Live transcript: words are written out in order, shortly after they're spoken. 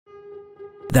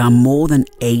There are more than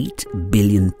 8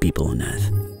 billion people on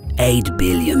Earth. 8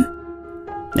 billion.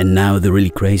 And now the really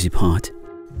crazy part.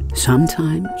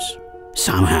 Sometimes,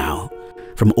 somehow,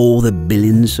 from all the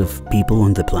billions of people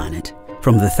on the planet,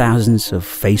 from the thousands of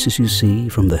faces you see,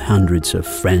 from the hundreds of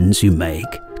friends you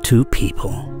make, 2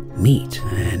 people meet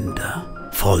and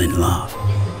fall in love.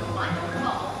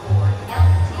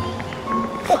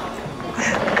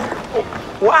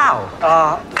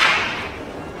 Wow!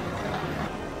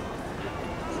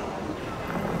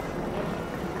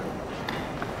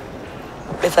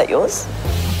 Is that yours?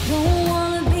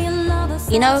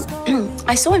 You know,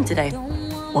 I saw him today.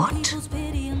 What?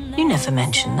 You never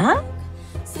mentioned that.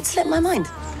 It slipped my mind.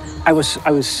 I was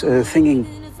thinking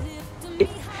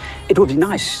it would be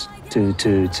nice to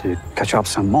catch up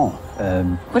some more.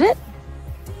 Would it?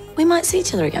 We might see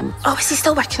each other again. Oh, is he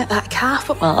still working at that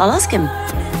cafe? Well, I'll ask him.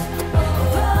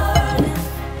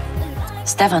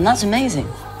 Stefan, that's amazing.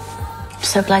 I'm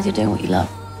so glad you're doing what you love.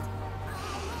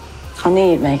 I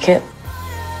knew you'd make it.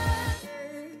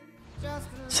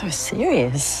 So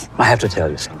serious. I have to tell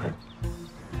you something.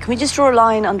 Can we just draw a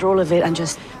line under all of it and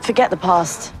just forget the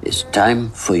past? It's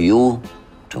time for you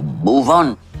to move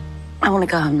on. I want to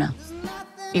go home now.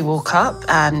 You woke up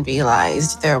and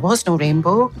realised there was no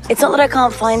rainbow. It's not that I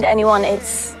can't find anyone,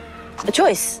 it's a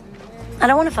choice. I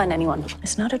don't want to find anyone.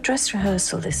 It's not a dress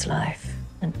rehearsal, this life.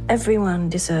 And everyone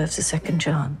deserves a second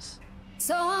chance.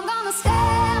 So I'm gonna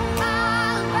stand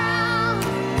my ground.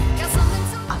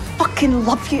 I fucking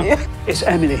love you. Is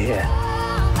Emily here?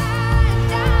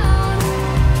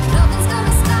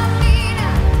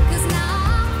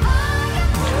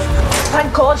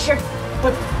 Thank God you're...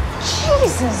 But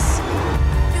Jesus!